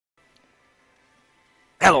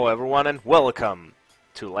Hello everyone and welcome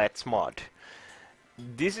to Let's Mod.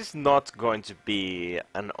 This is not going to be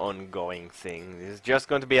an ongoing thing. This is just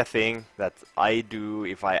going to be a thing that I do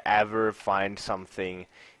if I ever find something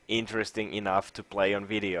interesting enough to play on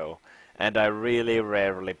video. And I really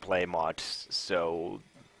rarely play mods, so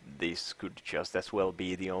this could just as well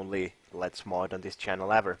be the only Let's Mod on this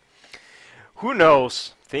channel ever. Who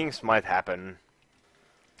knows? Things might happen.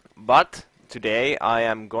 But today I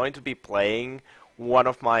am going to be playing one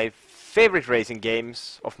of my favorite racing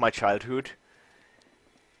games of my childhood.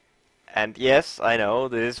 And yes, I know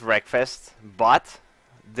this is Wreckfest, but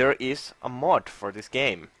there is a mod for this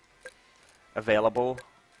game available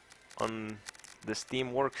on the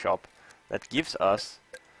Steam Workshop that gives us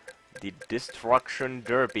the Destruction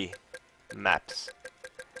Derby maps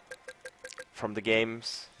from the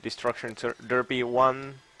games Destruction Derby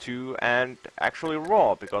 1, 2 and actually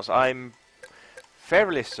Raw, because I'm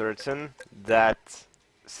fairly certain that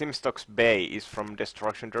Simstock's Bay is from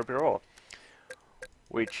Destruction Derby Raw,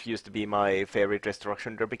 which used to be my favorite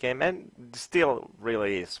Destruction Derby game and still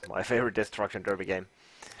really is my favorite Destruction Derby game.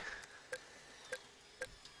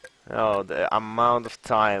 Oh, the amount of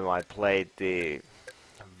time I played the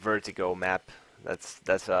Vertigo map, it's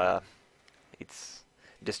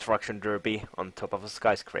Destruction Derby on top of a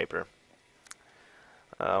skyscraper.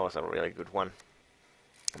 Was a really good one.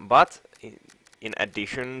 But in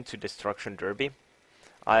addition to Destruction Derby,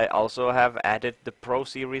 I also have added the Pro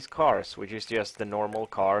Series cars, which is just the normal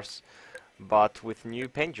cars, but with new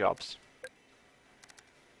paint jobs.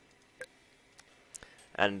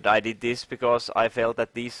 And I did this because I felt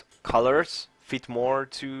that these colors fit more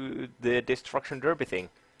to the Destruction Derby thing.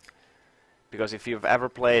 Because if you've ever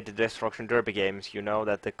played the Destruction Derby games, you know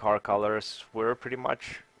that the car colors were pretty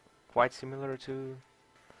much quite similar to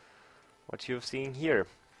what you've seen here.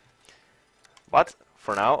 But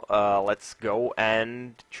for now, let's go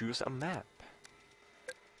and choose a map.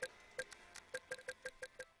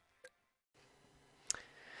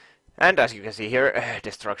 And as you can see here,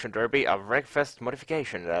 Destruction Derby, a Wreckfest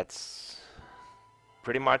modification. That's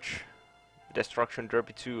pretty much Destruction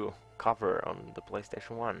Derby 2 cover on the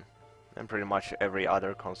PlayStation 1. And pretty much every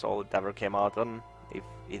other console it ever came out on. If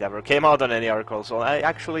it ever came out on any other console, I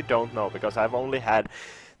actually don't know, because I've only had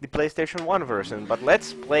the PlayStation 1 version. But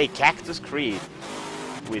let's play Cactus Creed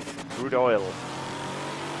with Crude Oil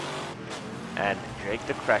and Jake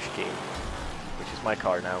the Crash King, which is my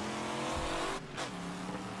car now.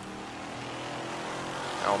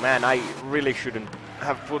 Oh man, I really shouldn't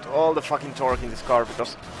have put all the fucking torque in this car,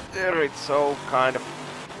 because it's so kind of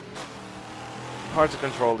hard to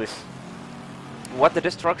control this. What the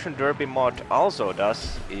Destruction Derby mod also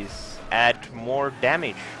does is add more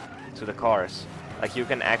damage to the cars. Like, you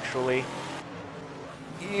can actually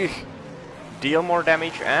deal more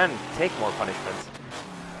damage and take more punishment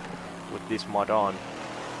with this mod on.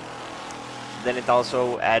 Then it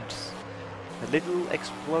also adds little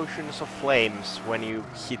explosions of flames when you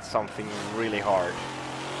hit something really hard,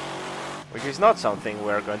 which is not something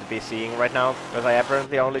we're going to be seeing right now, because I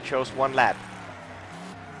apparently only chose one lap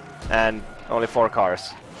and only 4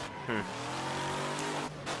 cars.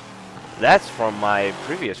 That's from my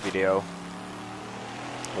previous video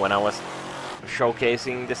when I was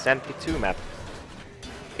showcasing the Sandpit 2 map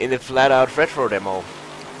in the Flat Out Retro demo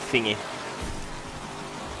thingy.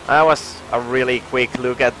 That was a really quick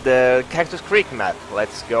look at the Cactus Creek map.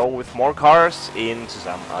 Let's go with more cars into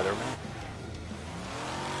some other map.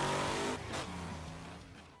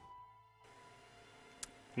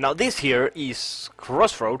 Now this here is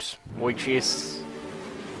Crossroads, which is,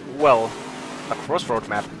 well, a crossroad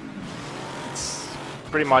map. It's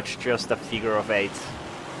pretty much just a figure of 8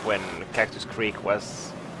 when Cactus Creek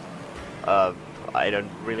was, I don't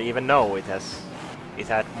really even know. It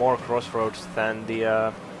had more crossroads than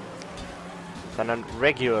the than a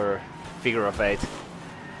regular figure of 8.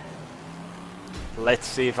 Let's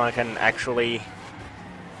see if I can actually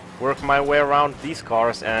work my way around these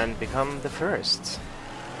cars and become the first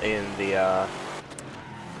in the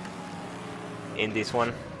in this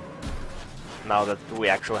one. Now that we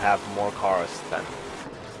actually have more cars than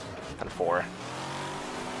 4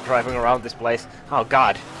 driving around this place. Oh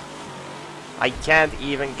god, I can't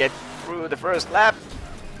even get through the first lap.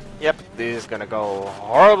 Yep, this is gonna go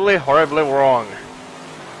horribly, horribly wrong.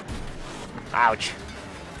 Ouch.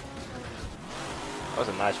 That was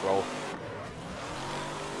a nice roll.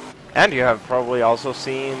 And you have probably also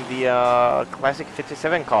seen the classic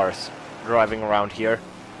 57 cars driving around here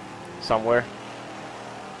somewhere.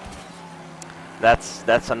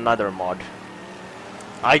 That's another mod.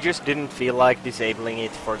 I just didn't feel like disabling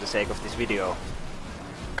it for the sake of this video.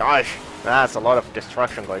 Gosh, that's a lot of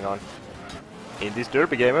destruction going on. in this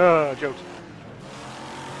derby game. Jokes.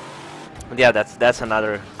 But yeah, that's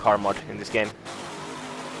another car mod in this game.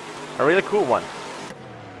 A really cool one.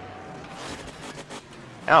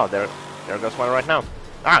 Oh, there goes one right now.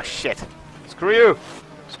 Ah, shit! Screw you!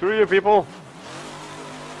 Screw you, people!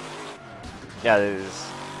 Yeah, this is...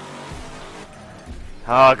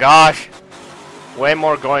 Oh gosh! Way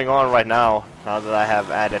more going on right now, now that I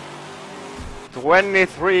have added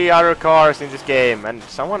 23 other cars in this game, and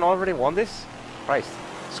someone already won this? Christ.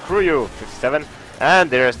 Screw you, 57. And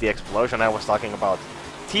there's the explosion I was talking about.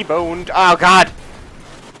 T-boned! Oh god!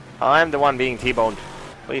 I'm the one being T-boned.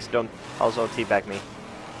 Please don't also teabag me.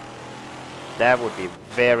 That would be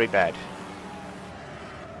very bad.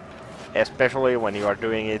 Especially when you are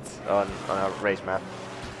doing it on a race map.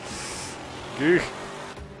 Gugh.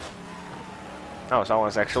 Oh,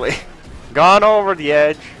 someone's actually gone over the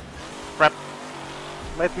edge. Crap.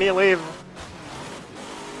 Let me live.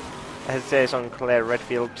 As it says on Claire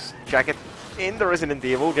Redfield's jacket in the Resident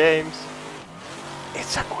Evil games.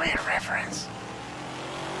 It's a Queen reference.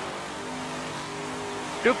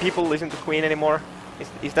 Do people listen to Queen anymore?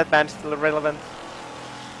 Is that band still relevant?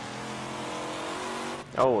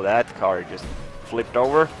 Oh, that car just flipped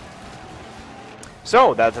over.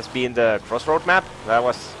 So, that has been the Crossroad map. That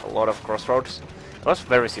was a lot of crossroads. It was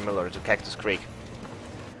very similar to Cactus Creek.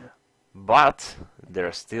 But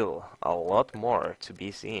there's still a lot more to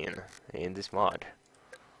be seen in this mod.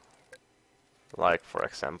 Like, for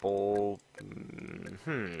example...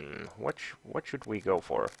 what should we go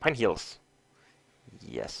for? Pine Hills.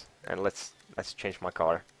 Yes, and let's change my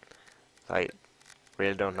car. I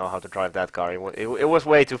really don't know how to drive that car. It was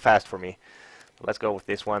way too fast for me. Let's go with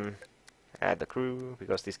this one. Add the crew,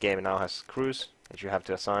 because this game now has crews that you have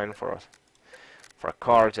to assign for a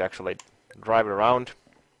car to actually drive it around.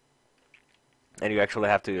 And you actually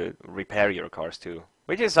have to repair your cars too,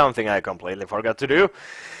 which is something I completely forgot to do.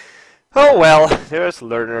 Oh well, there's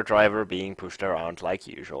learner driver being pushed around like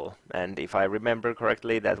usual. And if I remember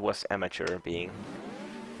correctly, that was amateur being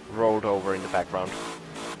rolled over in the background.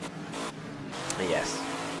 Yes,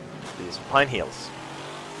 this is Pine Hills.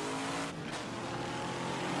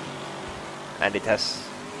 And it has,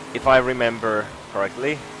 if I remember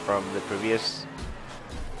correctly, from the previous...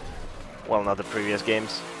 Well, not the previous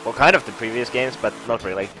games. Well, kind of the previous games, but not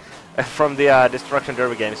really. From the Destruction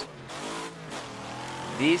Derby games.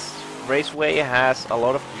 This raceway has a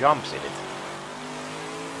lot of jumps in it.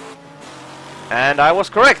 And I was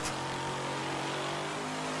correct!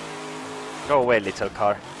 Go away, little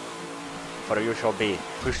car. For you shall be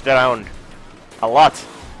pushed around a lot.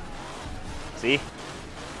 See?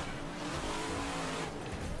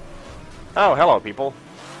 Oh, hello, people.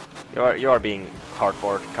 You are being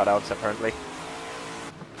cardboard cutouts, apparently.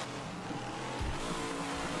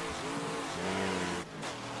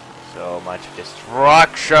 So much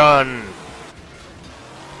destruction!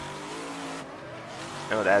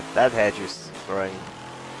 Oh, that hedge is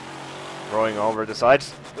growing over the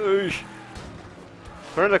sides. Oosh.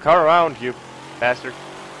 Turn the car around, you bastard!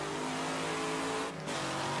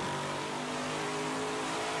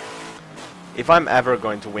 If I'm ever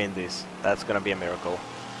going to win this, that's gonna be a miracle.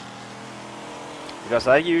 Because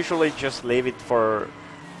I usually just leave it for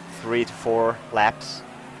 3 to 4 laps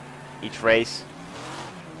each race.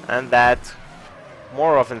 And that,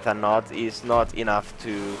 more often than not, is not enough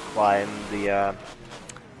to climb the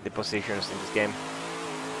positions in this game.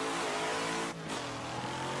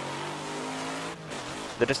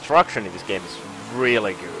 The destruction in this game is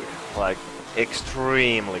really good, like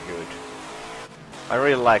extremely good. I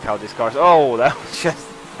really like how this car's... Oh, that was just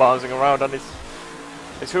bouncing around on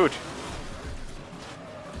its hood.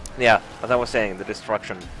 Yeah, as I was saying, the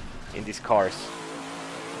destruction in these cars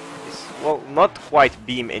is, well, not quite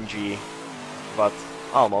Beam NG, but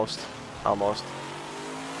almost. It's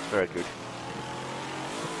very good.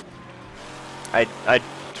 I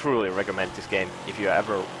truly recommend this game if you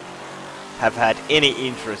ever have had any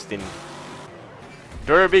interest in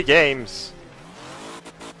derby games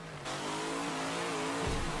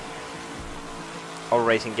or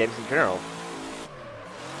racing games in general.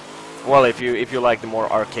 Well, if you like the more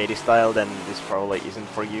arcadey style, then this probably isn't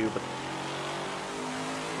for you, but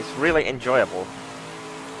it's really enjoyable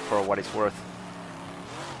for what it's worth.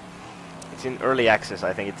 It's in early access.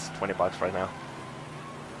 I think it's $20 right now.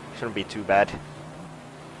 Shouldn't be too bad.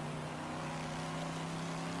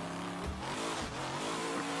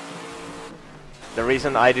 The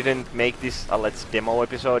reason I didn't make this a Let's Demo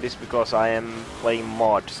episode is because I am playing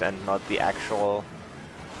mods and not the actual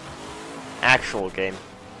game.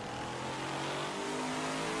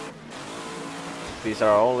 These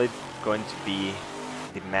are only going to be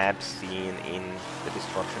the maps seen in the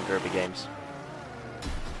Destruction Derby games.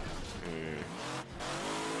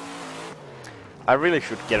 I really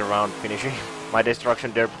should get around finishing my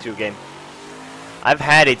Destruction Derby 2 game. I've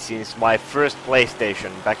had it since my first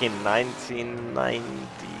PlayStation back in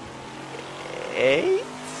 1998,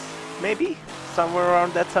 maybe? Somewhere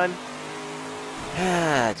around that time.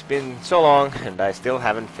 It's been so long and I still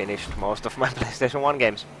haven't finished most of my PlayStation 1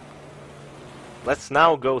 games. Let's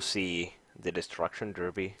now go see the Destruction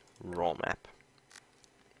Derby raw map.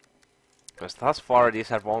 Because thus far these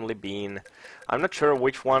have only been... I'm not sure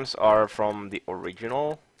which ones are from the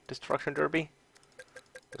original Destruction Derby.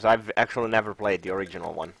 Because I've actually never played the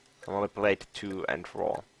original one. I've only played 2 and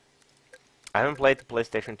raw. I haven't played the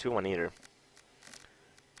PlayStation 2 one either.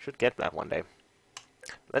 Should get that one day.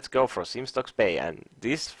 Let's go for Simstocks Bay, and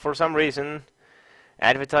this, for some reason,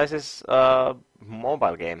 advertises a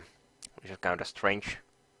mobile game, which is kind of strange.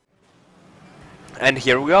 And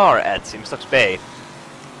here we are at Simstocks Bay.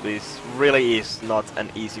 This really is not an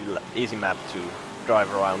easy map to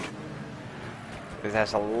drive around. It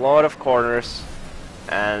has a lot of corners,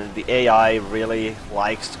 and the AI really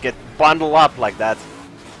likes to get bundled up like that.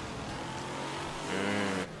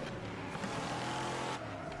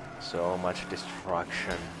 So much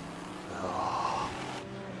destruction. Oh.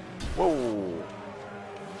 Whoa!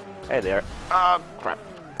 Hey there. Oh crap.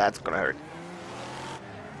 That's gonna hurt.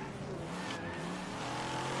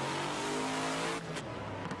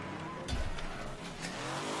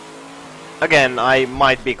 Again, I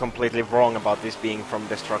might be completely wrong about this being from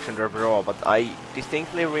Destruction Derby Raw, but I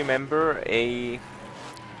distinctly remember a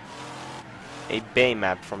bay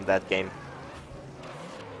map from that game.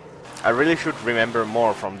 I really should remember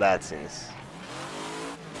more from that since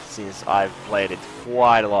I've played it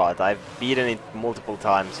quite a lot. I've beaten it multiple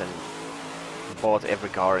times and bought every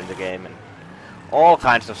car in the game and all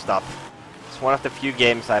kinds of stuff. It's one of the few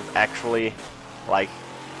games I've actually like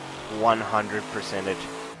 100%ed.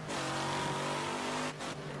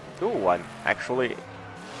 Ooh, I'm actually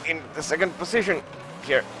in the second position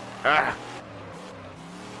here. Ah.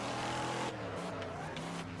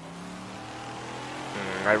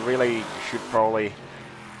 I really should probably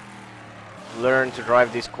learn to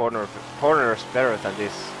drive these corners better than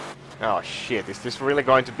this. Oh shit, is this really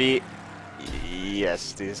going to be...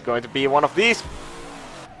 Yes, this is going to be one of these!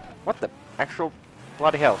 What the actual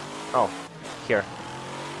bloody hell? Oh, here.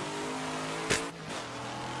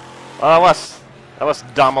 Well, that was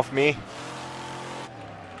dumb of me.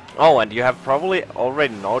 Oh, and you have probably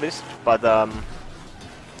already noticed, but ah,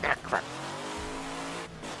 crap.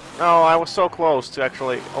 No, I was so close to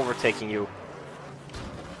actually overtaking you.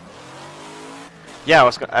 Yeah,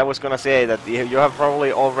 I was gonna say that you have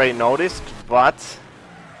probably already noticed, but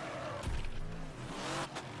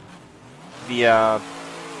the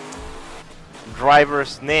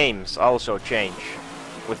drivers' names also change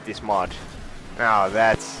with this mod. Now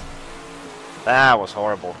that was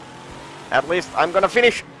horrible. At least I'm gonna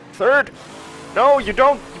finish third. No, you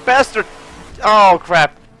don't, you bastard! Oh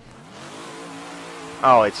crap!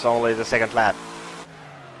 Oh, it's only the second lap.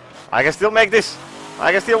 I can still make this.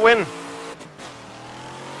 I can still win.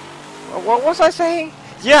 What was I saying?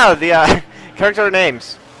 Yeah, the character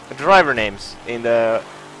names, the driver names in the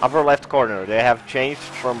upper left corner. They have changed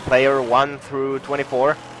from player 1 through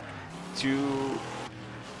 24 to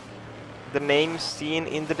the names seen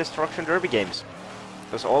in the Destruction Derby games.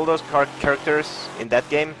 Because all those characters in that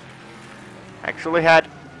game actually had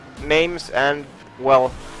names and,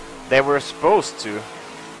 well, they were supposed to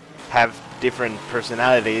have different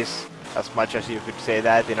personalities, as much as you could say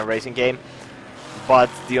that in a racing game, but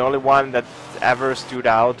the only one that ever stood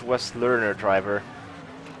out was Learner Driver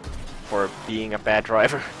for being a bad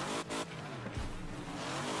driver.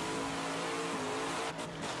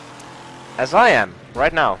 As I am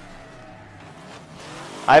right now.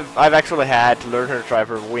 I've actually had Learner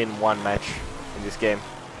Driver win one match in this game,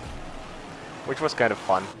 which was kind of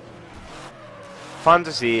fun. Fun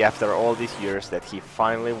to see after all these years that he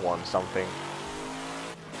finally won something.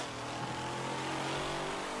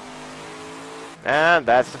 And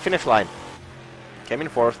that's the finish line. Came in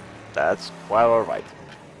fourth. That's quite alright.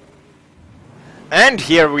 And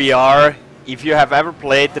here we are. If you have ever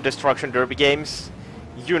played the Destruction Derby games,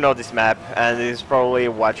 you know this map, and this is probably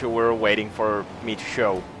what you were waiting for me to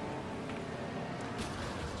show.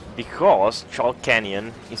 Because Chalk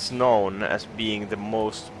Canyon is known as being the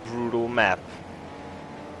most brutal map.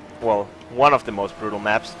 Well, one of the most brutal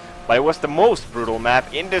maps, but it was the most brutal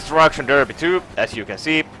map in Destruction Derby 2. As you can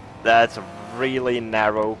see, that's a really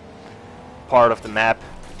narrow part of the map.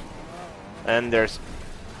 And there's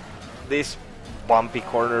this bumpy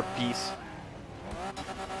corner piece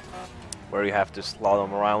where you have to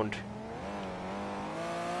slalom around.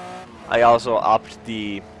 I also upped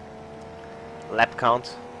the lap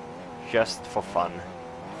count just for fun.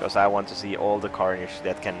 Because I want to see all the carnage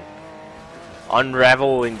that can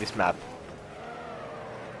unravel in this map.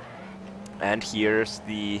 And here's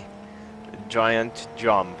the giant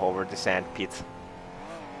jump over the sand pit.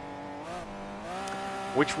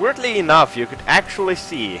 Which, weirdly enough, you could actually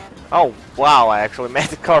see... Oh, wow, I actually made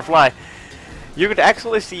the car fly. You could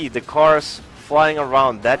actually see the cars flying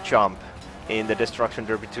around that jump in the Destruction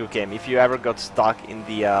Derby 2 game. If you ever got stuck in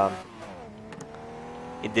the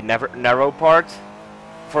narrow part,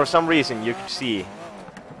 for some reason you could see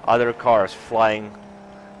other cars flying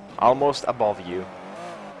almost above you.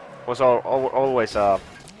 It was always a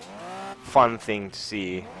fun thing to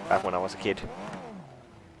see back when I was a kid.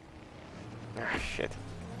 Ah, shit.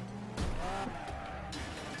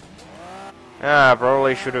 I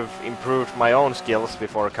probably should have improved my own skills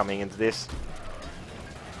before coming into this.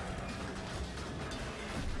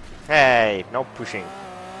 Hey, no pushing.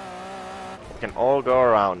 We can all go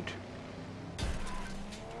around.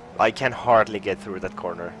 I can hardly get through that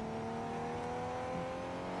corner.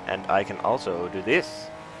 And I can also do this.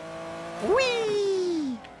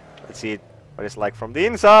 Whee! Let's see what it's like from the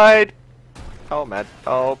inside. Oh man,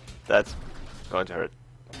 oh, that's going to hurt.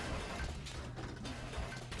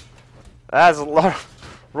 That's a lot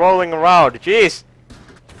of rolling around, jeez!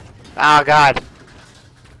 Oh god!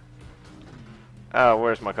 Oh,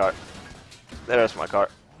 where's my car? There's my car.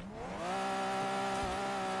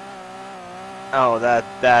 Oh,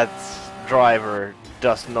 that driver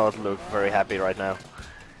does not look very happy right now.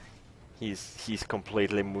 He's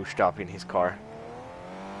completely mushed up in his car.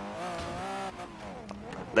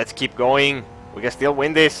 Let's keep going. We can still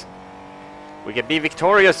win this. We can be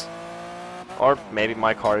victorious. Or maybe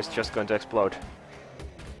my car is just going to explode.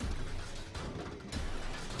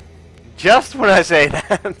 Just when I say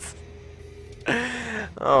that.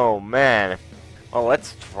 Oh man. Well,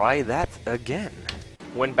 let's try that again.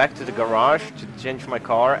 Went back to the garage to change my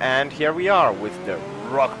car, and here we are with the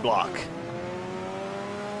rock block.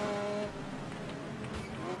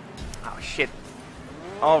 Oh shit.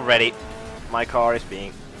 Already my car is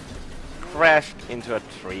being crashed into a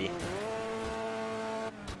tree.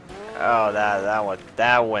 Oh,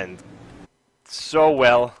 that went so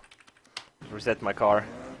well. Reset my car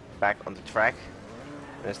back on the track.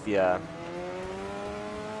 There's the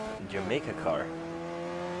Jamaica car.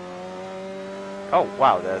 Oh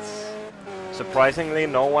wow, that's surprisingly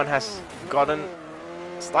no one has gotten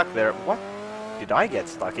stuck there. What did I get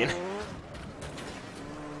stuck in?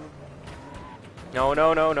 No,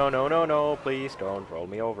 no, no, no, no, no, no, please don't roll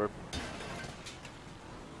me over.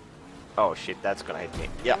 Oh shit, that's gonna hit me.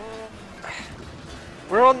 Yeah.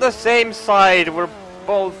 We're on the same side, we're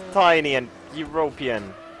both tiny and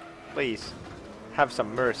European. Please, have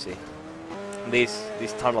some mercy. These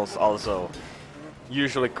tunnels also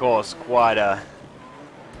usually cause quite a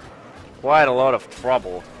lot of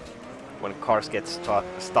trouble when cars get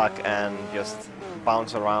stuck and just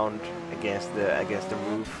bounce around against the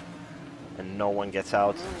roof and no one gets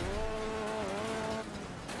out.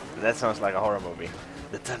 That sounds like a horror movie.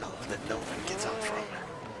 The tunnel that no one gets out from.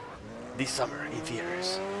 This summer in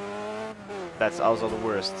theaters. That's also the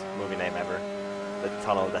worst movie name ever. The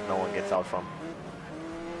tunnel that no one gets out from.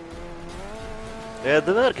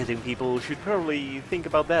 The marketing people should probably think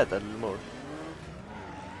about that a little more.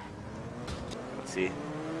 Let's see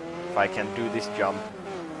if I can do this jump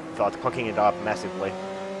without cocking it up massively.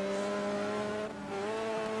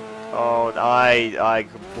 Oh, I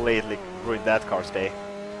completely ruined that car's day.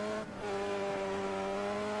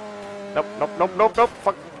 Nope, nope, nope, nope, nope,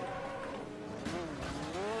 fuck.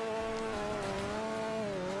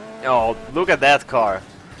 Oh, look at that car.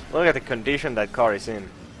 Look at the condition that car is in.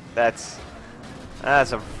 That's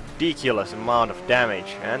a ridiculous amount of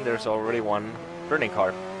damage. And there's already one burning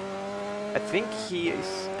car. I think he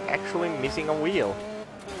is actually missing a wheel.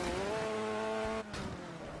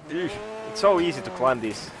 Eesh. It's so easy to climb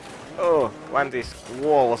these. Oh, climb these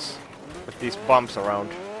walls with these bumps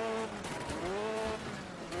around.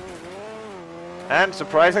 And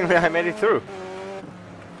surprisingly, I made it through.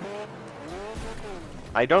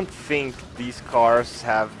 I don't think these cars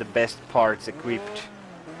have the best parts equipped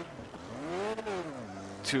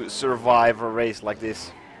to survive a race like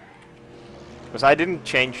this. Because I didn't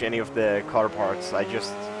change any of the car parts, I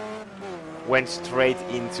just went straight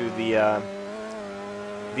into the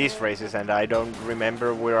these races, and I don't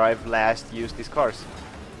remember where I've last used these cars.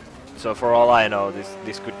 So for all I know,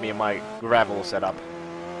 this could be my gravel setup.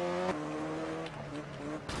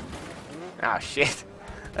 Ah shit.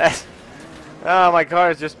 Ah, my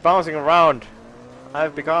car is just bouncing around.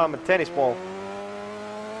 I've become a tennis ball.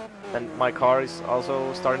 And my car is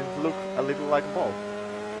also starting to look a little like a ball.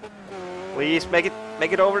 Please make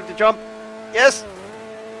it over the jump. Yes.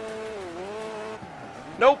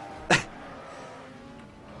 Nope.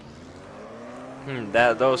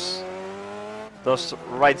 Those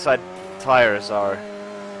right side tires are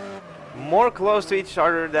more close to each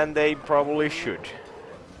other than they probably should.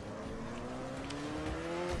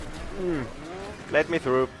 Let me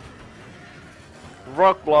through.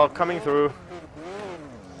 Rock block coming through.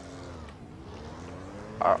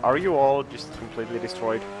 Are you all just completely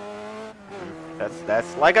destroyed?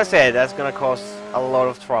 That's like I said, that's gonna cause a lot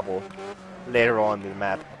of trouble later on in the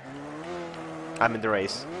map. I'm in the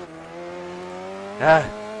race.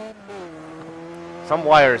 Some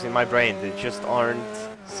wires in my brain, they just aren't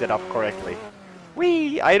set up correctly.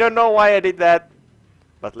 Whee! I don't know why I did that.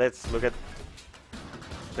 But let's look at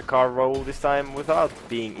the car roll this time without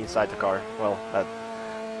being inside the car. Well,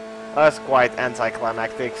 that's quite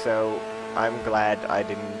anticlimactic, so I'm glad I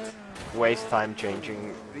didn't waste time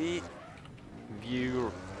changing the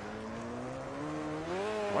view.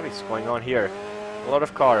 What is going on here? A lot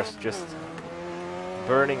of cars just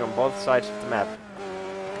burning on both sides of the map.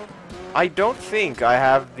 I don't think I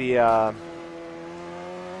have the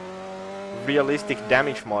realistic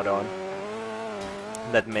damage mod on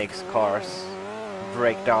that makes cars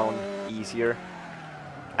break down easier.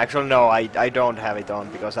 Actually no, I don't have it on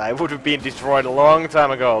because I would have been destroyed a long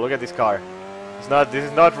time ago. Look at this car. This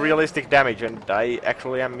is not realistic damage, and I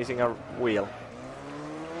actually am missing a wheel.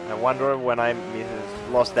 I wonder when I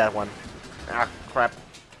lost that one. Ah, crap.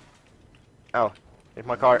 Oh, is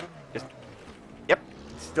my car just... Yep,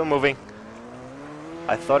 it's still moving.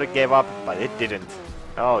 I thought it gave up, but it didn't.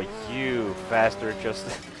 Oh, you bastard just...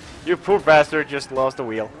 you poor bastard just lost a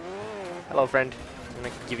wheel. Hello, friend. I'm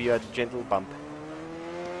gonna give you a gentle bump.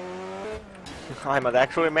 I might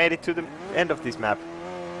actually made it to the end of this map.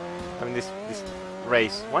 I mean, this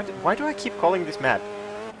race. Why do I keep calling this map?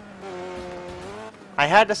 I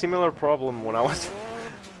had a similar problem when I was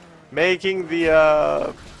making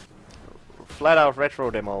the Flat Out Retro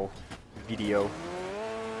demo video.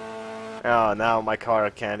 Oh, now my car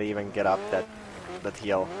can't even get up that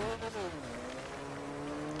hill.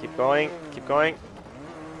 Keep going, keep going.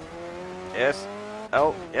 Yes.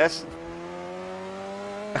 Oh, yes.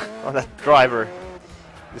 Oh, that driver.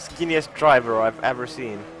 The skinniest driver I've ever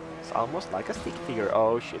seen. It's almost like a stick figure.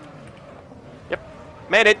 Oh, shit. Yep.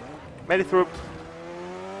 Made it. Made it through.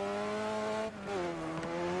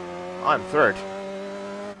 I'm third.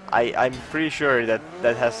 I'm pretty sure that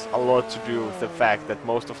has a lot to do with the fact that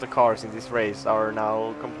most of the cars in this race are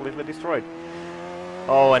now completely destroyed.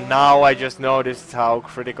 Oh, and now I just noticed how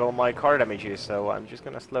critical my car damage is, so I'm just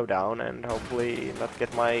gonna slow down and hopefully not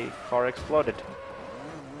get my car exploded.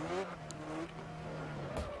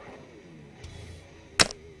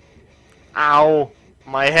 Ow!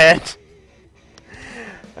 My head!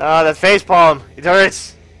 Ah, that facepalm! It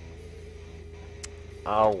hurts!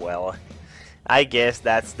 Oh well. I guess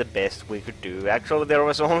that's the best we could do. Actually, there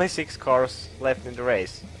was only 6 cars left in the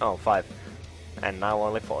race. Oh, 5. And now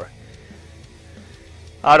only 4.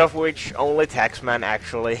 Out of which only Taxman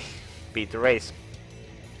actually beat the race.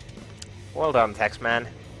 Well done, Taxman.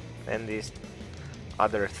 And these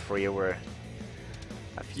other 3 were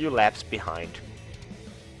a few laps behind.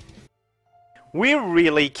 We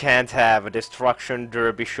really can't have a Destruction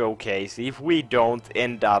Derby showcase if we don't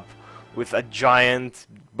end up with a giant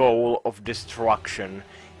bowl of destruction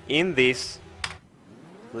in this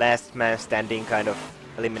last man standing kind of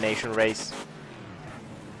elimination race.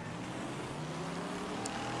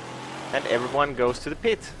 And everyone goes to the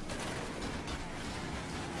pit.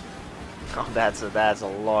 Oh, that's a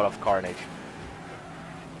lot of carnage.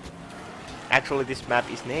 Actually, this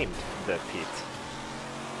map is named The Pit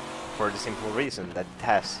for the simple reason that it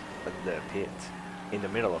has the pit in the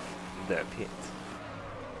middle of the pit.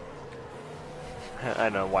 I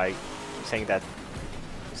don't know why saying that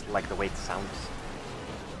is like the way it sounds.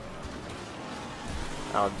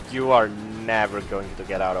 Oh, you are never going to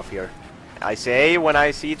get out of here. I say when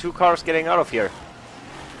I see 2 cars getting out of here.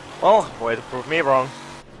 Well, way to prove me wrong.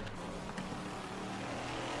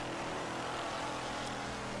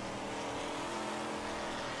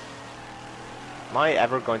 Am I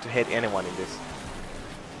ever going to hit anyone in this?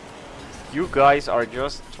 You guys are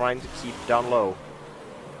just trying to keep down low.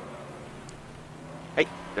 Hey,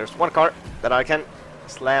 there's 1 car that I can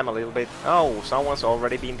slam a little bit. Oh, someone's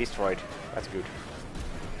already been destroyed. That's good.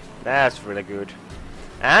 That's really good.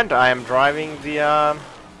 And I am driving the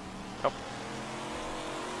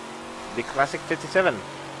the classic 57,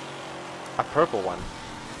 a purple one,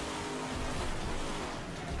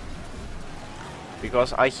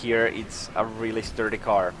 because I hear it's a really sturdy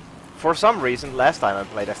car. For some reason, last time I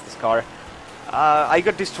played as this car, I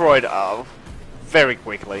got destroyed very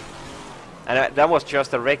quickly. And that was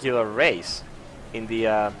just a regular race. In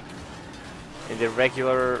the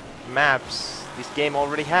regular maps this game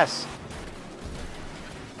already has.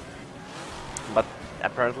 But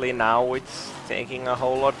apparently now it's taking a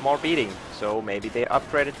whole lot more beating. So maybe they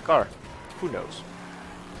upgraded the car. Who knows?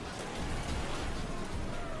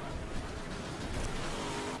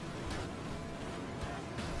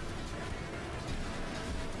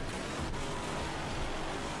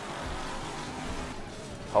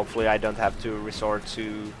 Hopefully I don't have to resort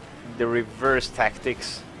to the reverse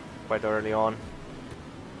tactics quite early on.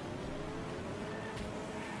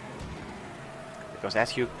 Because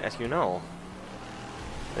as you know,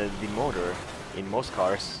 the motor in most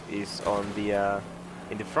cars is on the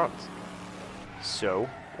in the front. So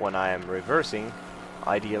when I am reversing,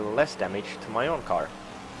 I deal less damage to my own car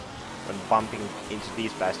when bumping into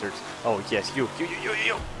these bastards. Oh yes, you!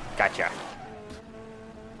 Gotcha!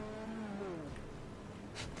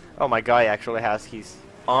 Oh, my guy actually has his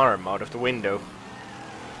arm out of the window.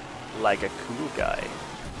 Like a cool guy.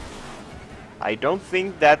 I don't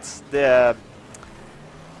think that's the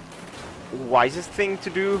wisest thing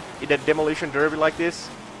to do in a demolition derby like this.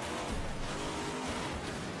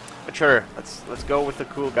 But sure, let's go with the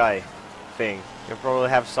cool guy thing. You'll probably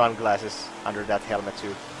have sunglasses under that helmet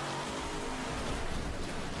too.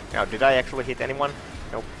 Now, did I actually hit anyone?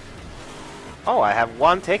 Nope. Oh, I have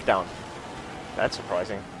one takedown. That's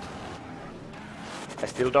surprising. I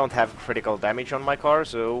still don't have critical damage on my car,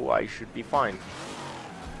 so I should be fine.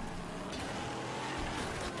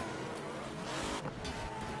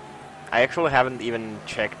 I actually haven't even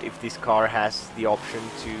checked if this car has the option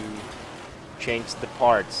to change the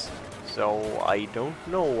parts, so I don't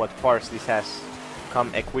know what parts this has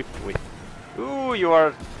come equipped with. Ooh, you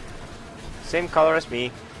are same color as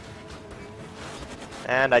me.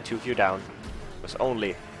 And I took you down. It was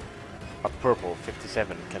only a purple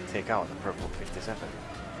 57 can take out a purple 57.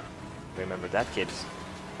 Remember that, kids?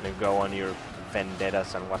 When you go on your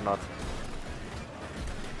vendettas and whatnot.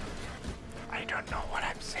 I don't know what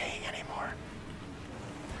I'm saying anymore.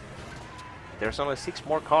 There's only 6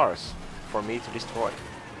 more cars for me to destroy.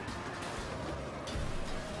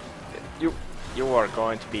 You are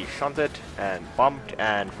going to be shunted and bumped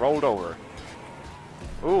and rolled over.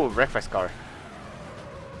 Ooh, Wreckfest car.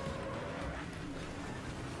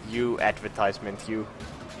 You advertisement, you.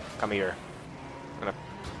 Come here. I'm gonna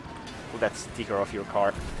pull that sticker off your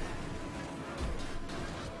car.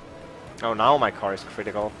 Oh, now my car is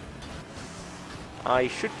critical. I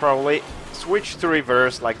should probably switch to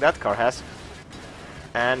reverse like that car has.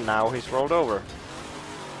 And now he's rolled over.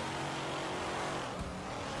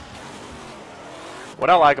 What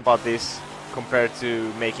I like about this, compared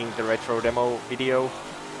to making the retro demo video,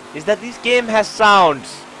 is that this game has sound,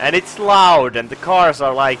 and it's loud, and the cars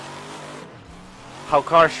are like how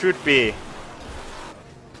cars should be.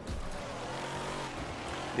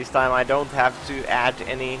 This time I don't have to add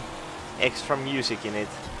any extra music in it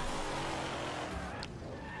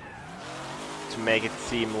to make it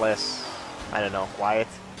seem less, I don't know, quiet.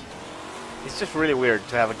 It's just really weird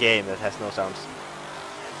to have a game that has no sounds.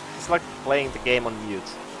 It's like playing the game on mute.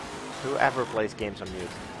 Whoever plays games on mute?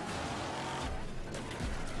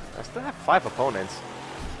 I still have 5 opponents.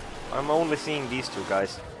 I'm only seeing these 2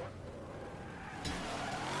 guys.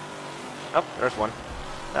 Oh, there's one.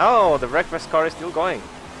 Oh, the Wreckfest car is still going.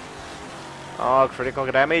 Oh, critical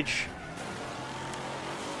damage.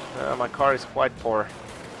 My car is quite poor.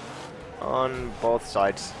 On both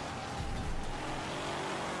sides.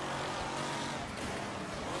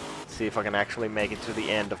 Let's see if I can actually make it to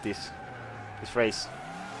the end of this race.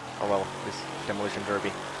 Oh well, this demolition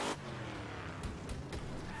derby.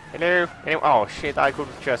 Hello? Anyway, oh shit, I could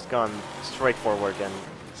have just gone straight forward and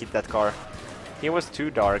hit that car. He was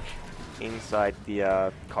too dark inside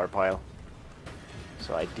the car pile,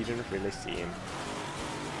 so I didn't really see him.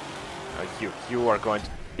 You are going to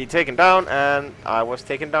be taken down, and I was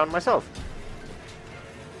taken down myself.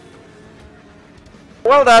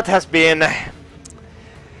 Well, that has been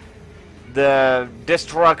the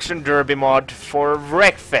Destruction Derby mod for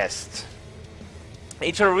Wreckfest.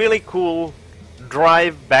 It's a really cool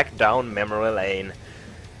drive back down memory lane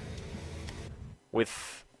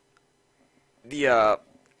with the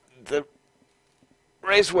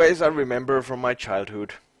raceways I remember from my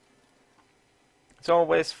childhood. It's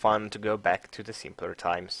always fun to go back to the simpler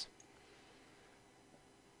times.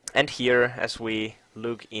 And here, as we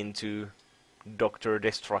look into Dr.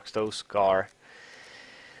 Destructo's car,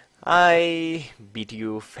 I bid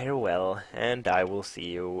you farewell, and I will see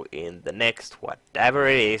you in the next whatever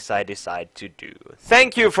it is I decide to do.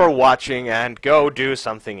 Thank you for watching, and go do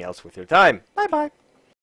something else with your time. Bye bye.